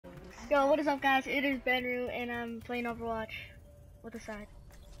Yo, what is up, guys? It is Benru, and I'm playing Overwatch with a side.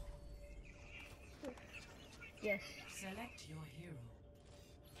 Yes. Select your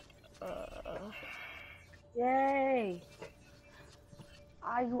hero. Yay!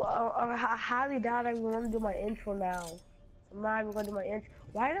 I highly doubt I'm gonna do my intro now. I'm not even gonna do my intro.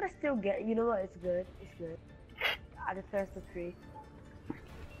 Why did I still get? You know what? It's good. It's good. I defense the tree.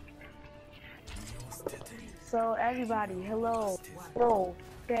 So everybody, hello,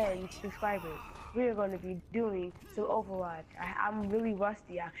 fans, subscribers. We are going to be doing some Overwatch. I'm really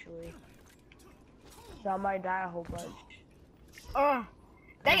rusty actually, so I might die a whole bunch. I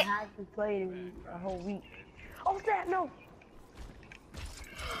haven't played in a whole week. Oh snap! No.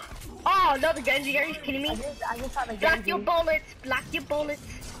 Oh, another Genji. Are you kidding me? I just had a Genji. Block your bullets. Block your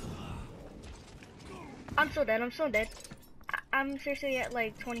bullets. I'm so dead. I'm so dead. I'm seriously at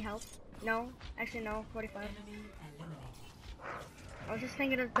like 20 health. No, actually no, 45. I was just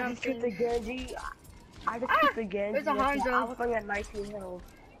thinking of dumb I just hit the things. Genji. I just hit the Genji. There's a Hanzo. I was only at 19 health.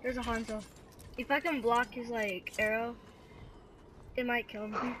 There's a Hanzo. If I can block his like arrow, it might kill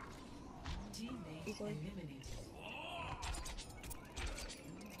him. Easily.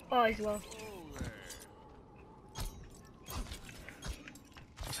 Oh, he's low.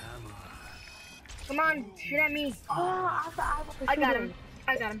 Come on, shoot at me. Oh, I got him.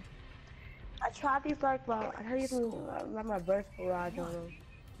 I got him. I tried these like I tried to let my burst barrage on him.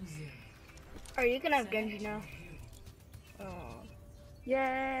 Oh, you can have Genji now. Oh.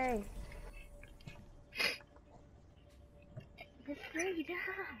 Yay! The freedom.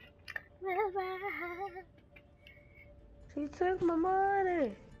 She took my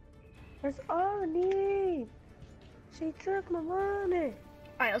money. That's all I need. She took my money.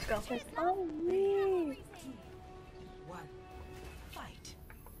 Alright, let's go. That's all I need. One. Fight.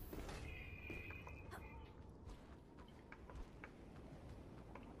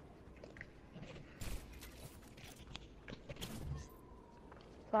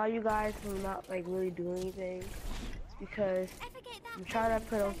 For all you guys who are not like really doing anything, it's because I'm trying to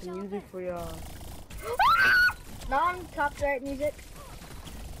put on some music for y'all. Non-copyright music.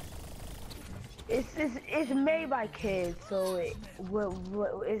 It's made by kids, so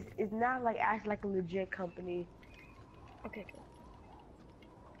it's not like acting like a legit company. Okay, cool.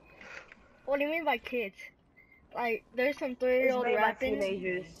 What do you mean by kids? Like, there's some 3-year-old It's made by rapping.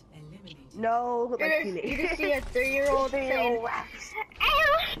 teenagers. No, look like teenagers. You just see a 3-year-old saying, "Ow,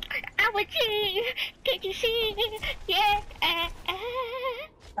 I'm a G, can't you see? Yeah."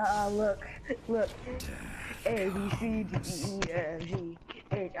 Look. A, B, C, D, E, F, G,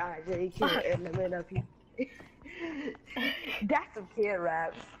 H, I, J, K, L, M, N, O, P. That's some kid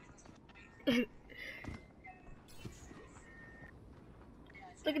raps. Look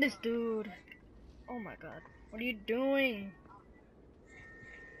at this dude. Oh my god. What are you doing?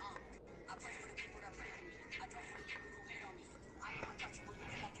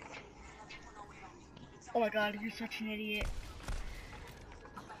 Oh my god, you're such an idiot.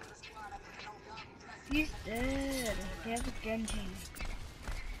 He's dead. He has a Genji.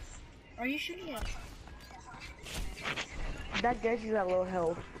 Are you shooting it? That Genji's got low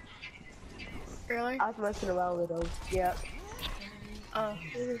health. Really? I was messing around with him. Yep. Oh.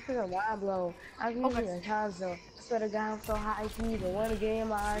 This is a mind blown. I was using a time zone. I swear to God, I'm so high IQ, but one game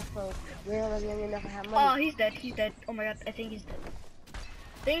my eyes closed. Real again, you never have money. Oh, he's dead. He's dead. Oh my god, I think he's dead.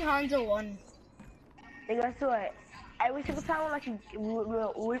 I think Hanzo won. And guess what? Every single time like we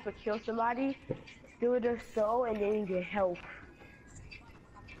would kill somebody, they would just so and then you get help.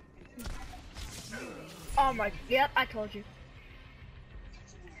 Oh my, yep, I told you.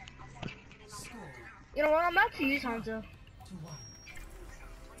 You know what, I'm about to use Hanzo.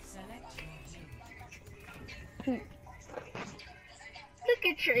 Look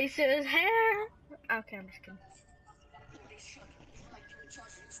at Tracer's hair. Okay, I'm just kidding.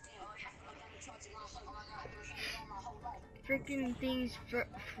 Freaking things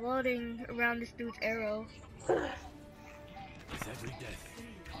floating around this dude's arrow. With every death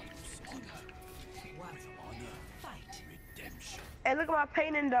comes honor. Honor. Fight. Redemption. Hey, look at my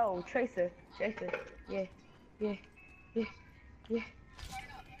painting though, Tracer. Yeah.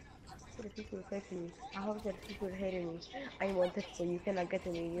 For the people who hate me, I hope that the people who hated me, I ain't one touch for you, cannot get to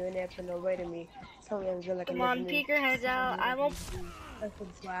me, you ain't there for no way to me. Tell me I'm good like Come on, peek your heads out. I won't. That's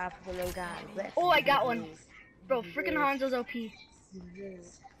what's why I put them guys. Oh, I got one. Bro, freaking Hanzo's OP.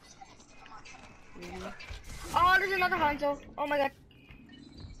 Oh, there's another Hanzo. Oh my god.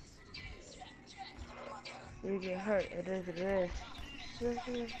 You get hurt. It is.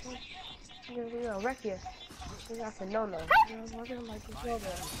 Wreck you. I said no.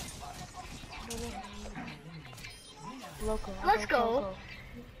 Let's go.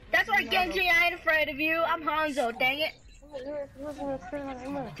 Guess what, Genji? I ain't afraid of you. I'm Hanzo. Dang it. Select your hero.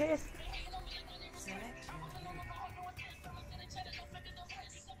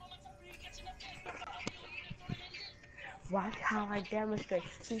 Watch how I demonstrate.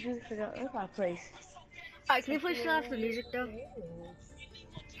 This is my place. Alright, can you please turn off the music though?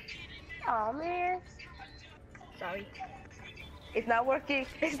 Oh man, Sorry. it's not working.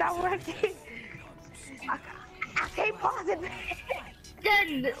 It's not working. I, I can't pause it.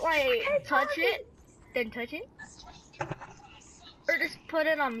 Then, like, touch it. Then touch it. Or just put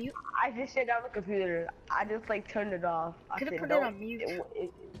it on mute. I just shut down the computer. I just like turned it off. I Could have said put no. it on mute.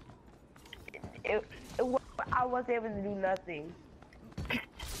 I wasn't able to do nothing.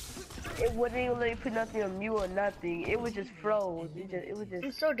 It wouldn't even let me put nothing on mute or nothing. It was just froze. It was just.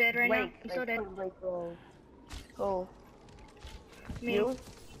 I'm so dead right now. blank, I'm so dead. Oh. Me. You?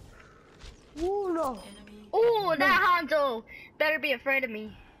 Ooh, no. Ooh, that Hanzo better be afraid of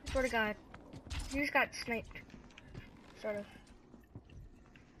me. Swear to God. You just got sniped. Sort of.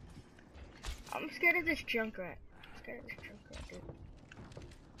 I'm scared of this Junkrat. I'm scared of this Junkrat, dude.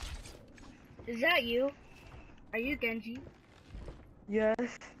 Is that you? Are you Genji? Yes.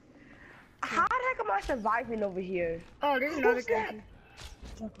 How the heck am I surviving over here? Oh, there's another Who's that?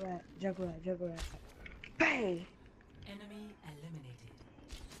 Genji. Junkrat. Bang! Enemy eliminated.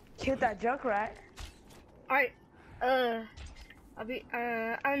 Kill that Junkrat. Alright,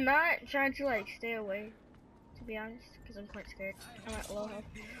 I'm not trying to like stay away, to be honest, because I'm quite scared. I'm at low health.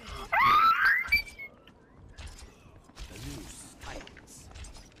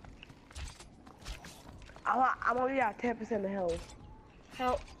 I'm only at 10% of health.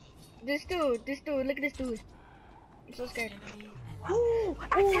 Help. This dude, look at this dude. I'm so scared. Ooh,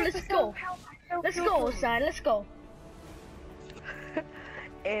 Let's go. Let's go, Asad, let's go.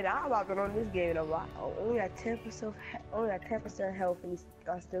 And I'm about to run this game in a lot. Only at 10% health, and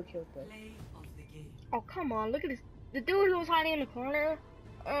I still killed them. Play of the game. Oh, come on, look at this. The dude who was hiding in the corner.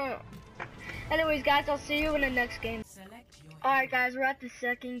 Anyways, guys, I'll see you in the next game. Select your Alright, guys, we're at the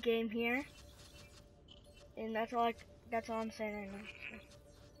second game here. And that's all I'm saying right now.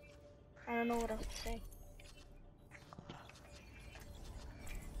 I don't know what else to say.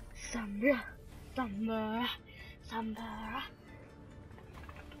 Samba.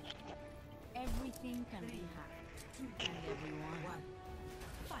 Everything can be hacked. And everyone.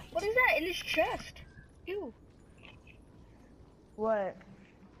 fight. What is that in his chest? Ew. What?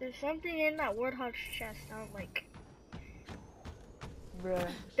 There's something in that Warthog's chest. I don't like. Bruh.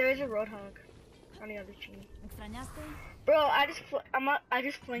 There is a Roadhog on the other team. ¿Extrañaste? Bro, I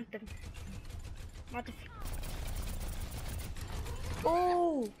just flanked him.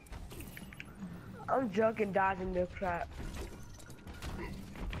 Oh! I'm drunk and dodging the crap.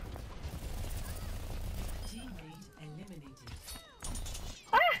 Teammate eliminated.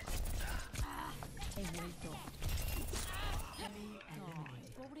 Ah! He vuelto. Enemy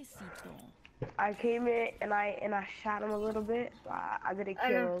eliminated. Pobrecito. I came in and I shot him a little bit. So I didn't I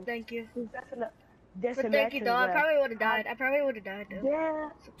kill know, him. thank you. There's But some thank you, matches though. I left. probably would have died. I probably would have died, though. Yeah.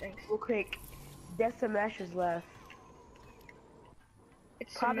 So thanks. Real quick. There's some matches left.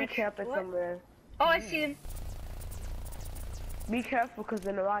 It's Probably so much- camping what? somewhere. Oh, I see him. Be careful because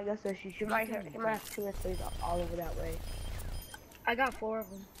in the line, guess what? She might have two or three all over that way. I got 4 of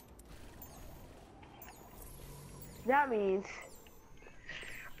them. That means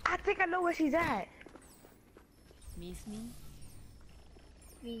I think I know where she's at. Miss me?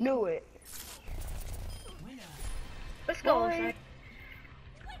 Knew it. Winner. Let's go, Boy. Asad.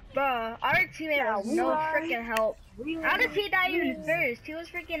 Bruh, our teammate Yeah, has we no are. freaking help. How does he die even first? He was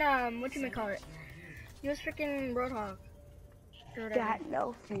freaking, whatchamacallit? He was freaking Roadhog. Or whatever. Got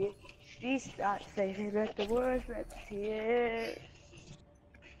no fear. She's not saying that the words that's here.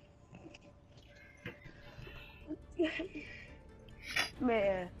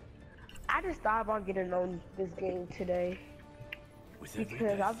 Man, I just thought about getting on this game today With every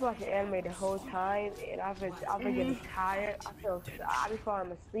because I was death, watching anime the whole time and I've been getting tired. I be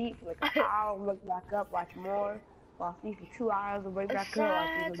falling asleep for like an hour, look back up, watch more. Fall asleep for 2 hours and wake back up, watch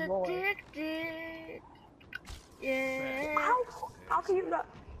Asad's even more. addicted. Yeah. How can you not?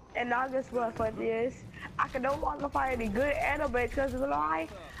 And now guess what funny is? I can no longer find any good anime because of the lie.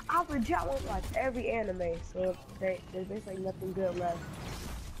 I've been trying to watch every anime, so there's basically nothing good left.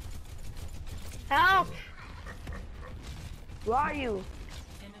 Help! Who are you?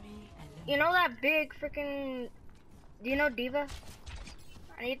 Enemy eliminated. You know that big freaking. Do you know Diva?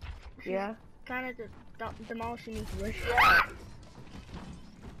 I need. Yeah. Kind of demolishing me.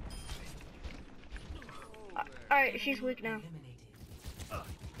 Alright, she's weak now. Eliminated.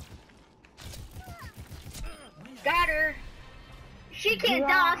 Got her. She can't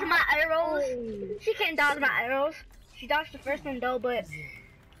dodge my arrows. She can't dodge my arrows. She dodged the first one though, but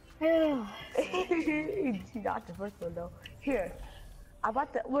She dodged the first one though. Here, I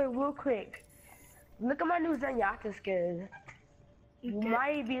about to wait real quick. Look at my new Zenyatta skin. You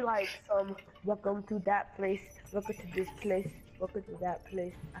might be like some welcome to that place, welcome to this place, welcome to that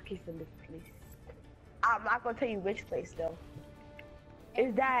place. I keep saying this place. I'm not gonna tell you which place though.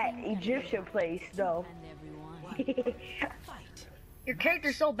 It's that Egyptian place though. And everyone. your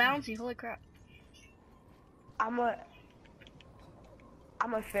character's so bouncy. Holy crap! I'm a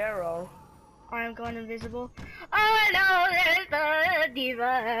pharaoh. I'm going invisible. Oh no, there's the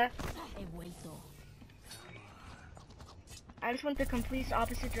diva. He vuelto. I just went the complete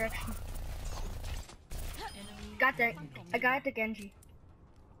opposite direction. Got that. I got the Genji.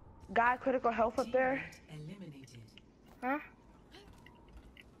 Got critical health up there. Eliminated. Huh?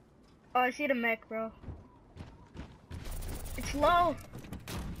 Oh, I see the mech, bro. It's low.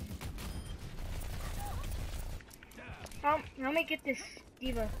 Help me get this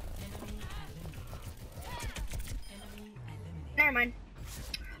diva. Never mind.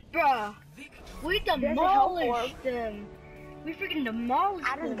 Bruh, we demolished them. We freaking demolished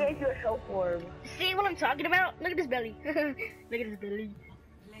I just them. gave you a health orb. See what I'm talking about? Look at this belly. Look at this belly.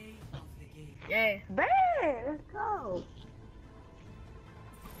 Play of the game. Yeah. Bam! Let's go.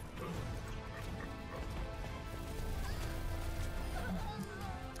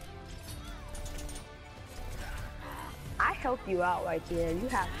 I helped you out right there. You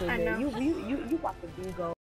have to I admit, know. you about to be go.